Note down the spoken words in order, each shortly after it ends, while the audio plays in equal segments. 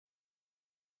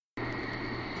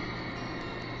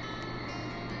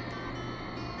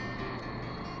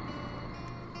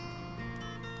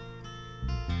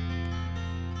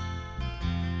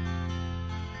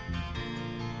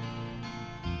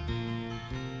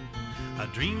I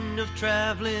dreamed of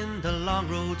traveling the long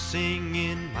road,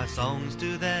 singing my songs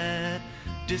to that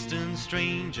distant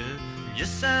stranger.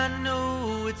 Yes, I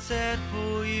know it's sad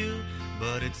for you,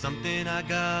 but it's something I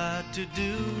got to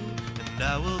do. And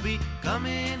I will be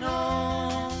coming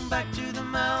home, back to the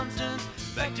mountains,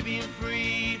 back to being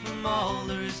free from all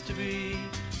there is to be.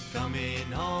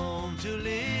 Coming home to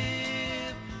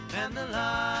live, and the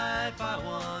life I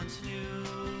once knew.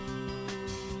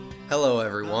 Hello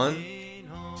everyone,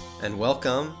 and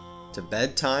welcome to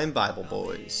Bedtime Bible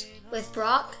Boys with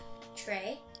Brock,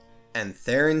 Trey, and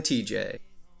Theron TJ.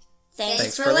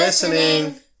 Thanks for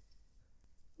listening.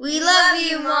 We love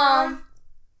you, Mom.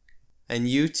 And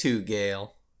you too,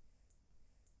 Gail.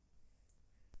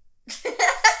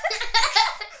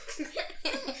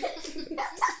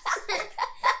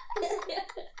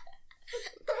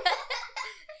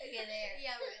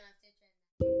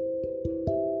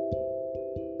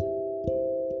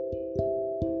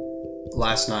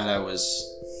 Last night I was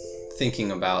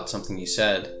thinking about something you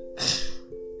said,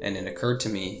 and it occurred to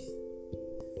me,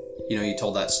 you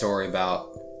told that story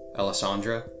about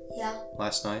Alessandra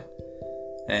last night,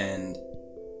 and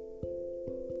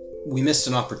we missed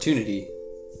an opportunity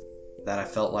that I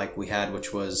felt like we had,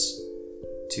 which was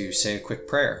to say a quick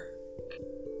prayer.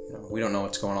 We don't know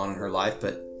what's going on in her life,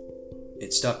 but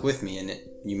it stuck with me, and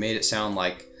you made it sound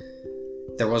like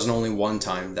there wasn't only one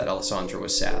time that Alessandra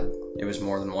was sad. It was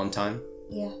more than one time.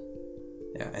 Yeah,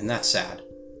 and that's sad.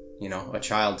 A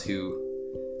child who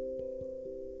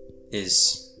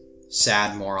is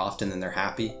sad more often than they're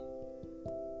happy.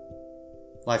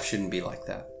 Life shouldn't be like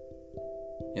that.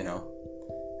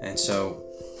 And so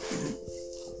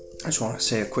I just want to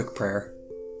say a quick prayer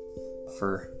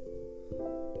for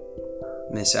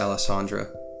Miss Alessandra.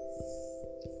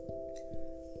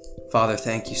 Father,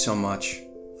 thank you so much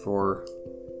for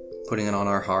putting it on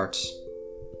our hearts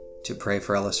to pray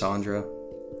for Alessandra.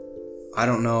 I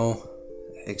don't know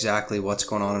exactly what's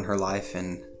going on in her life,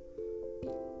 and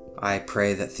I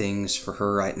pray that things for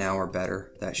her right now are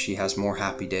better, that she has more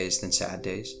happy days than sad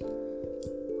days.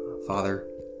 Father,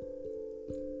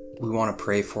 we want to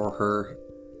pray for her,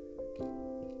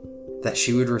 that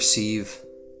she would receive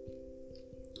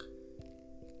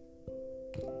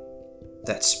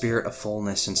that spirit of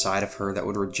fullness inside of her that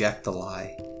would reject the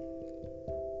lie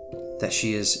that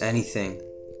she is anything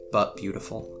but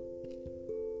beautiful,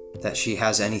 that she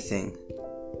has anything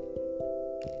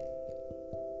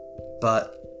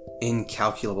but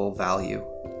incalculable value.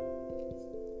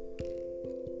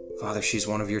 Father, she's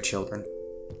one of your children,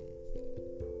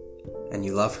 and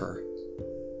you love her.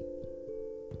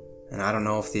 And I don't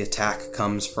know if the attack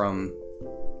comes from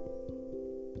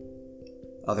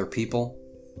other people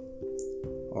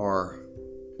or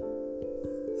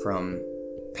from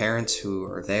parents who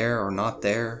are there or not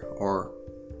there, or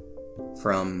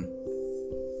from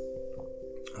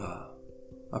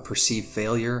a perceived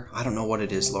failure. I don't know what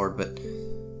it is, Lord, but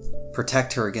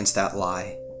protect her against that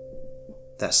lie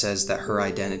that says that her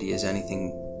identity is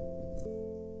anything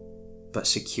but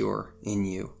secure in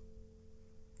you,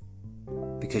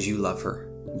 because you love her.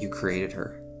 You created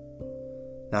her.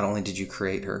 Not only did you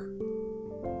create her,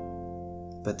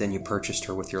 but then you purchased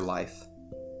her with your life.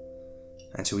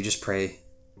 And so we just pray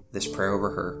this prayer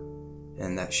over her,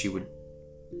 and that she would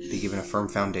be given a firm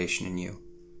foundation in you.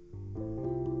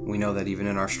 We know that even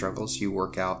in our struggles, you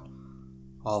work out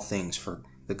all things for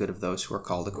the good of those who are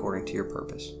called according to your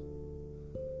purpose.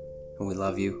 And we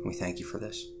love you. We thank you for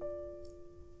this.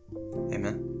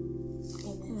 Amen.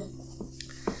 Amen.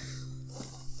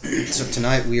 So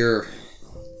tonight we are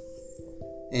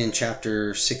in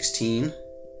chapter 16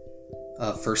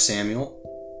 of 1 Samuel.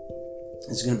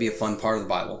 It's going to be a fun part of the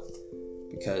Bible,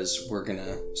 because we're going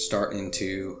to start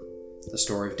into the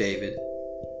story of David.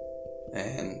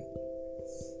 And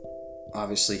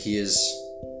obviously he is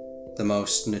the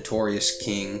most notorious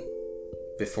king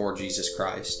before Jesus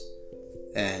Christ.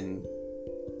 And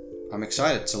I'm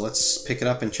excited. So let's pick it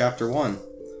up in chapter 1.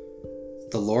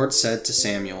 The Lord said to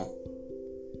Samuel,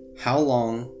 "How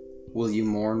long will you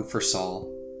mourn for Saul,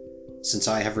 since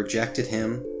I have rejected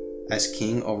him as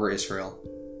king over Israel?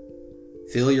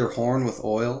 Fill your horn with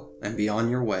oil and be on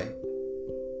your way.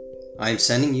 I am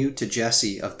sending you to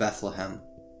Jesse of Bethlehem.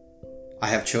 I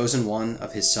have chosen one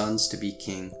of his sons to be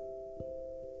king."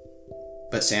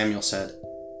 But Samuel said,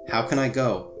 "How can I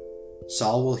go?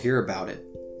 Saul will hear about it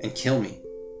and kill me."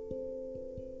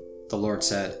 The Lord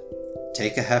said,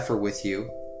 "Take a heifer with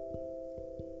you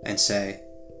and say,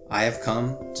 'I have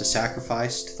come to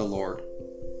sacrifice to the Lord.'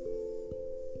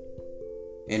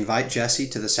 Invite Jesse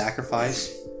to the sacrifice,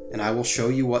 and I will show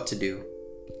you what to do.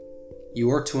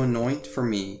 You are to anoint for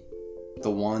me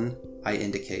the one I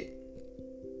indicate."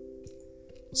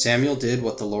 Samuel did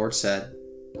what the Lord said.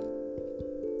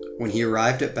 When he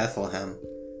arrived at Bethlehem,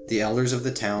 the elders of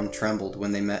the town trembled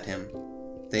when they met him.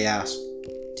 They asked,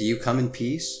 "Do you come in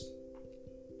peace?"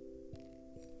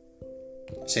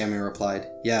 Samuel replied,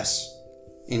 "Yes,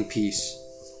 in peace.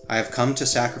 I have come to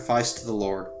sacrifice to the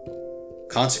Lord.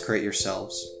 Consecrate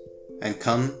yourselves, and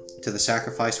come to the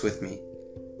sacrifice with me."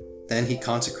 Then he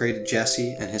consecrated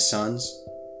Jesse and his sons,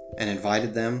 and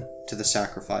invited them to the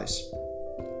sacrifice.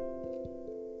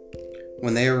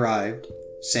 When they arrived,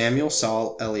 Samuel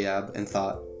saw Eliab and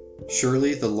thought,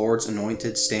 "Surely the Lord's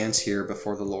anointed stands here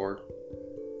before the Lord."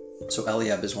 So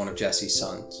Eliab is one of Jesse's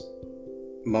sons.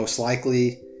 Most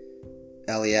likely,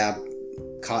 Eliab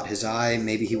caught his eye.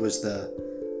 Maybe he was the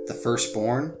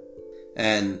firstborn,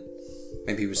 and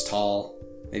maybe he was tall,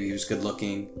 maybe he was good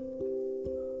looking,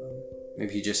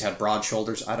 maybe he just had broad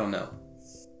shoulders. I don't know.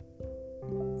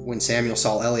 When Samuel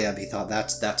saw Eliab, he thought,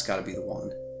 that's got to be the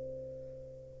one.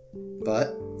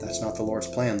 But that's not the Lord's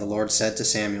plan. The Lord said to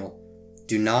Samuel,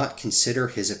 "Do not consider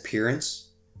his appearance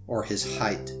or his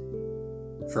height,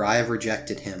 for I have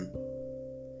rejected him.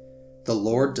 The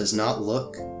Lord does not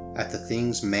look at the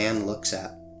things man looks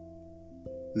at.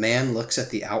 Man looks at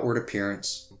the outward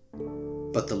appearance,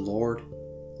 but the Lord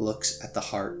looks at the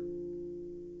heart."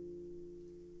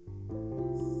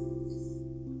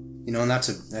 You know, and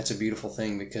that's a beautiful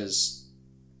thing, because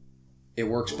it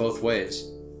works both ways.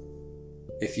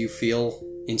 If you feel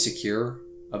insecure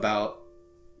about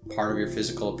part of your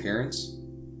physical appearance,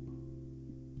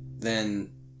 then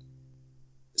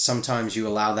sometimes you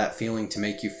allow that feeling to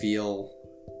make you feel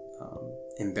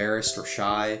embarrassed or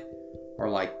shy, or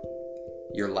like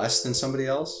you're less than somebody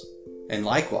else. And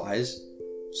likewise,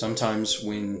 sometimes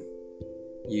when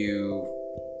you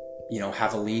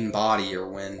have a lean body, or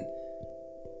when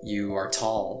you are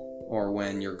tall, or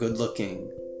when you're good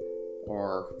looking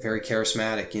or very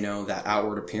charismatic, that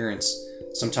outward appearance,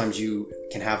 sometimes you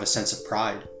can have a sense of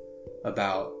pride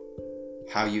about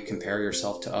how you compare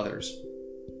yourself to others.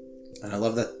 And I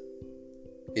love that.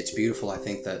 It's beautiful. I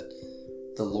think that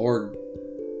the Lord,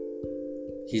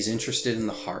 He's interested in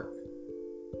the heart.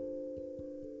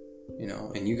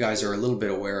 And you guys are a little bit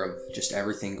aware of just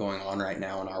everything going on right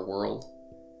now in our world.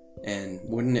 And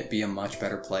wouldn't it be a much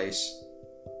better place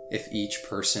if each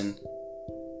person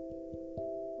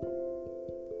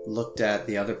looked at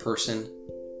the other person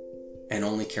and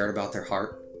only cared about their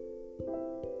heart?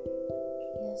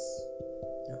 Yes.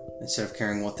 Instead of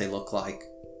caring what they look like,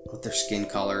 what their skin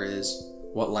color is,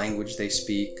 what language they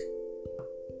speak.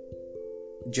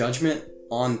 Judgment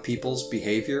on people's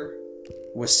behavior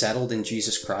was settled in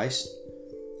Jesus Christ,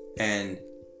 and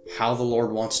how the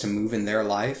Lord wants to move in their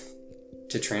life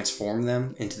to transform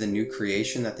them into the new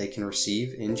creation that they can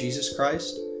receive in Jesus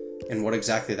Christ, and what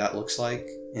exactly that looks like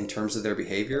in terms of their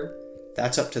behavior,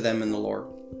 that's up to them and the Lord,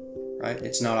 right?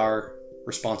 It's not our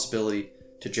responsibility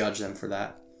to judge them for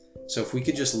that. So if we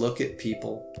could just look at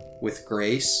people with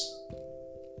grace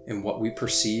in what we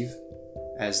perceive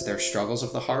as their struggles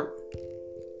of the heart,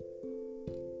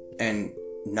 and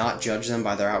not judge them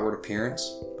by their outward appearance,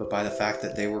 but by the fact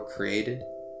that they were created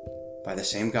by the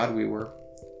same God we were,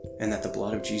 and that the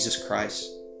blood of Jesus Christ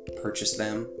purchased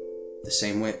them the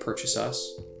same way it purchased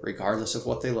us, regardless of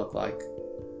what they look like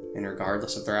and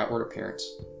regardless of their outward appearance,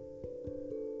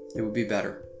 it would be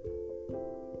better.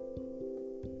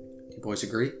 Do you boys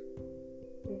agree?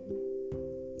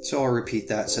 So I'll repeat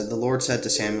that. Said the Lord said to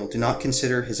Samuel, "Do not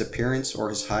consider his appearance or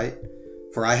his height,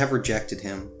 for I have rejected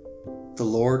him. The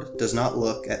Lord does not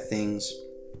look at things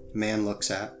man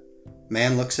looks at.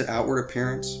 Man looks at outward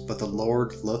appearance, but the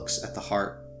Lord looks at the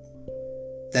heart."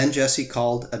 Then Jesse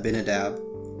called Abinadab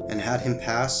and had him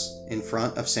pass in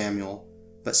front of Samuel,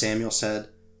 but Samuel said,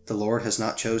 "The Lord has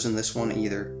not chosen this one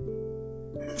either."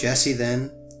 Jesse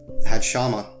then had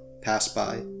Shammah pass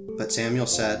by, but Samuel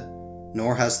said,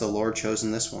 "Nor has the Lord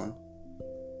chosen this one."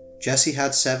 Jesse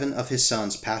had 7 of his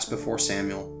sons pass before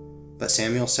Samuel, but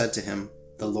Samuel said to him,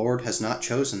 "The Lord has not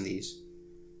chosen these."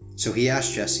 So he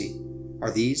asked Jesse,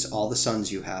 "Are these all the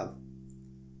sons you have?"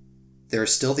 "There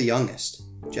is still the youngest,"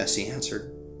 Jesse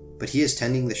answered, "but he is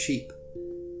tending the sheep."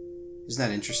 Isn't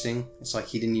that interesting? It's like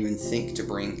he didn't even think to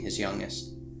bring his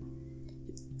youngest.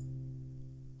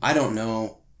 I don't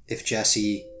know if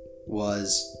Jesse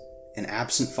was an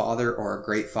absent father or a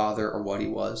great father or what he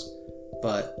was,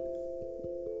 but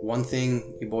one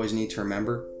thing you boys need to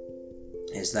remember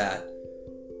is that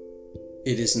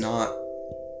it is not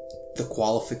the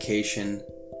qualification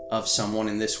of someone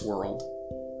in this world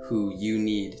who you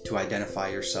need to identify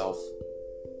yourself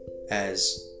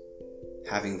as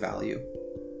having value.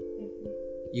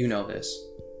 You know this.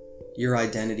 Your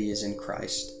identity is in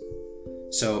Christ.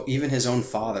 So even his own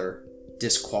father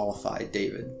disqualified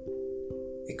David.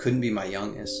 It couldn't be my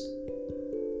youngest.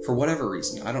 For whatever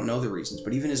reason, I don't know the reasons,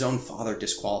 but even his own father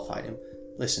disqualified him.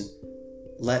 Listen,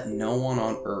 let no one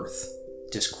on earth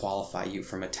disqualify you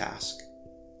from a task.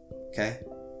 Okay?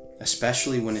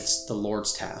 Especially when it's the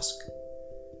Lord's task.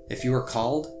 If you are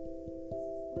called,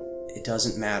 it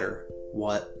doesn't matter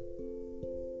what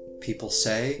people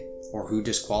say or who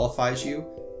disqualifies you.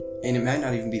 And it might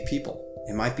not even be people.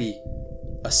 It might be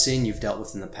a sin you've dealt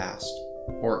with in the past.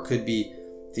 Or it could be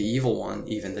the evil one,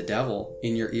 even the devil,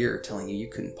 in your ear telling you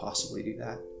couldn't possibly do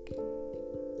that.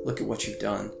 Look at what you've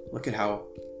done. Look at how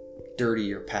dirty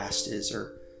your past is,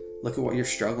 or look at what you're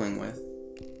struggling with.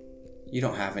 You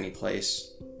don't have any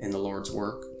place in the Lord's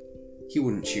work. He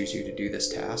wouldn't choose you to do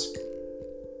this task.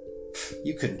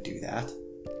 You couldn't do that.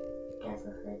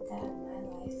 Never heard that in my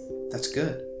life. That's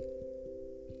good.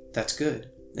 That's good.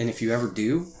 And if you ever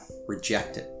do,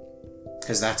 reject it.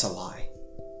 Because that's a lie.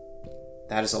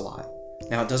 That is a lie.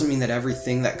 Now, it doesn't mean that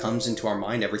everything that comes into our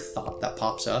mind, every thought that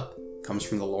pops up, comes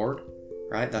from the Lord,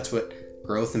 right? That's what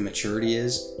growth and maturity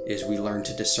is we learn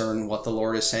to discern what the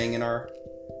Lord is saying in our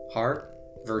heart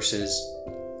versus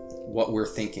what we're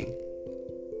thinking.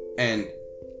 And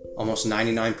almost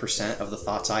 99% of the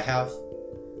thoughts I have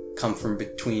come from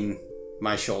between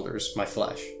my shoulders, my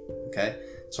flesh, okay?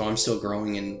 So I'm still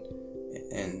growing in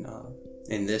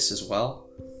this as well,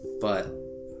 but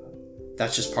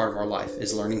that's just part of our life,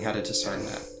 is learning how to discern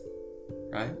that,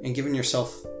 right? And giving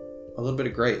yourself a little bit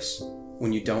of grace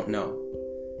when you don't know.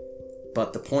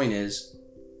 But the point is,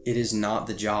 it is not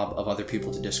the job of other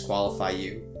people to disqualify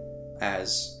you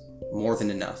as more than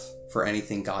enough for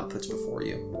anything God puts before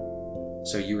you.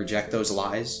 So you reject those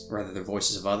lies, whether they're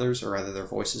voices of others or whether they're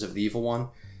voices of the evil one.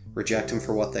 Reject them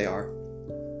for what they are.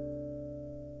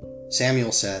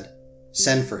 Samuel said,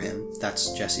 "Send for him,"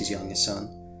 that's Jesse's youngest son.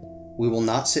 "We will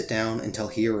not sit down until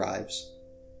he arrives."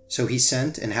 So he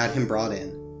sent and had him brought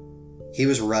in. He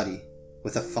was ruddy,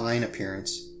 with a fine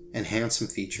appearance and handsome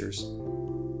features.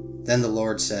 Then the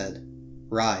Lord said,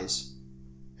 "Rise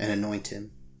and anoint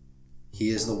him. He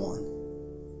is the one."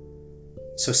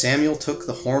 So Samuel took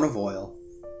the horn of oil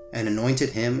and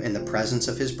anointed him in the presence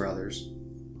of his brothers.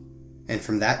 And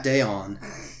from that day on,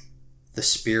 the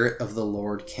Spirit of the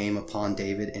Lord came upon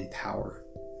David in power.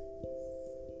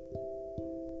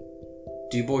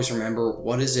 Do you boys remember,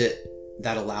 what is it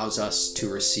that allows us to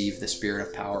receive the Spirit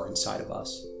of power inside of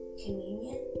us?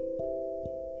 Communion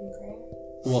and prayer.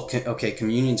 Well, okay,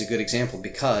 communion's a good example,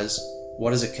 because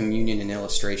what is a communion an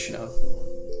illustration of?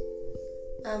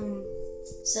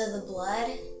 So the blood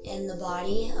and the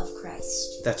body of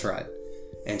Christ. That's right.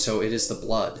 And so it is the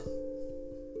blood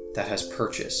that has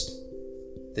purchased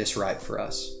this right for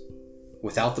us.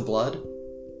 Without the blood,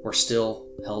 we're still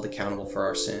held accountable for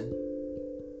our sin.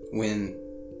 When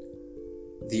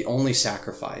the only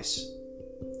sacrifice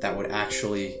that would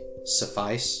actually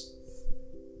suffice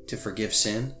to forgive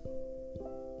sin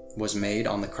was made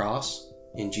on the cross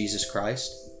in Jesus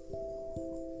Christ,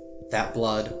 that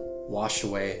blood washed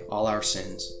away all our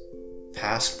sins,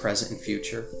 past, present, and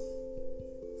future.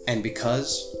 And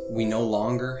because we no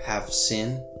longer have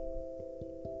sin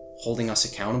holding us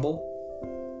accountable,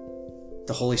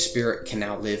 the Holy Spirit can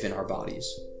now live in our bodies.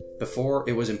 Before,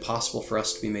 it was impossible for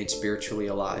us to be made spiritually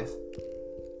alive,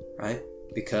 right?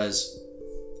 Because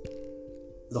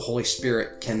the Holy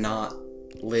Spirit cannot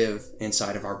live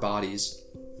inside of our bodies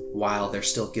while they're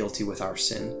still guilty with our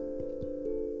sin.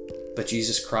 But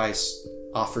Jesus Christ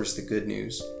offers the good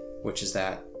news, which is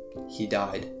that He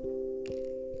died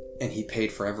and He paid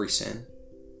for every sin,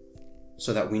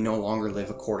 so that we no longer live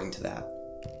according to that,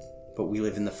 but we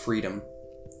live in the freedom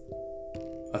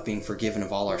of being forgiven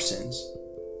of all our sins.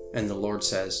 And the Lord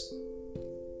says,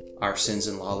 our sins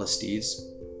and lawless deeds,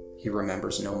 He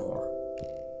remembers no more.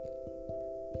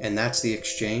 And that's the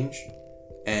exchange.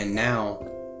 And now,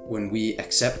 when we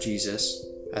accept Jesus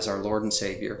as our Lord and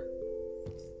Savior,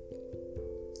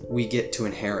 we get to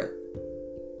inherit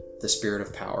the Spirit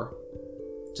of power.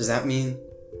 Does that mean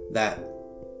that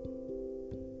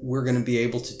we're going to be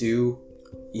able to do,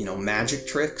 magic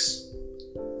tricks?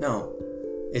 No.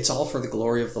 It's all for the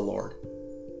glory of the Lord.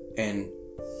 And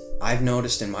I've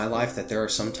noticed in my life that there are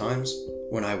some times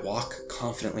when I walk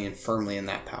confidently and firmly in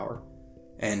that power.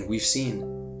 And we've seen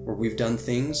where we've done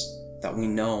things that we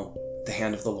know the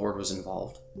hand of the Lord was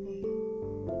involved.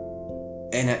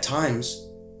 And at times,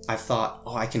 I've thought,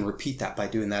 I can repeat that by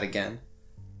doing that again.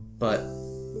 But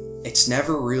it's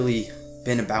never really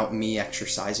been about me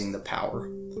exercising the power.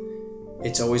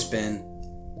 It's always been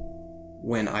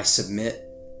when I submit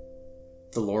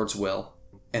the Lord's will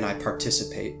and I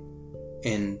participate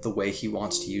in the way He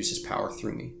wants to use His power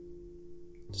through me.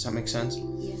 Does that make sense?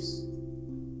 Yes.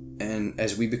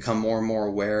 as we become more and more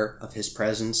aware of his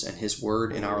presence and his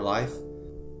word in our life,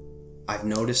 I've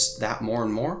noticed that more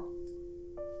and more.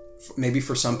 Maybe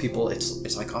for some people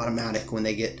it's like automatic when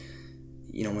they get,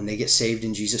 when they get saved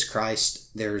in Jesus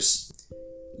Christ. There's,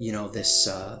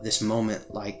 this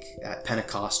moment like at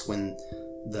Pentecost when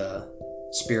the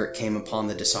Spirit came upon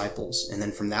the disciples, and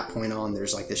then from that point on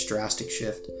there's like this drastic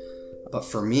shift. But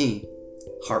for me,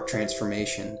 heart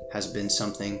transformation has been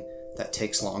something that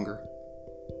takes longer,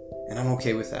 and I'm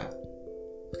okay with that,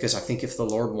 because I think if the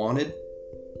Lord wanted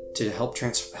to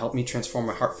help me transform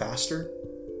my heart faster,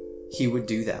 he would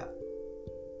do that.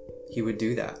 He would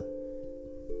do that.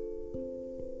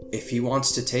 If he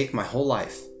wants to take my whole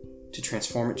life to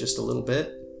transform it just a little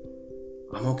bit,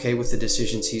 I'm okay with the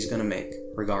decisions he's going to make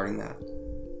regarding that.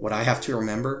 What I have to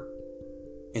remember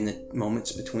in the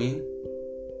moments between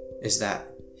is that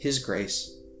his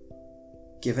grace,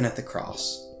 given at the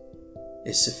cross,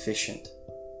 is sufficient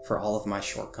for all of my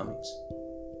shortcomings.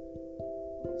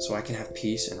 So I can have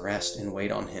peace and rest and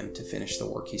wait on him to finish the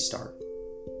work he started.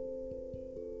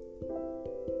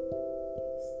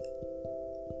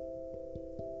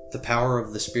 The power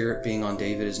of the Spirit being on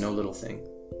David is no little thing.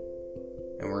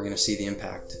 And we're going to see the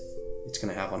impact it's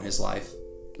going to have on his life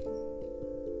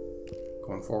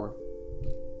going forward.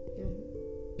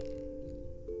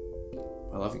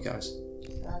 I love you guys.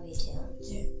 Love you too.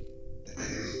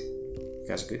 You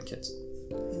guys are good kids.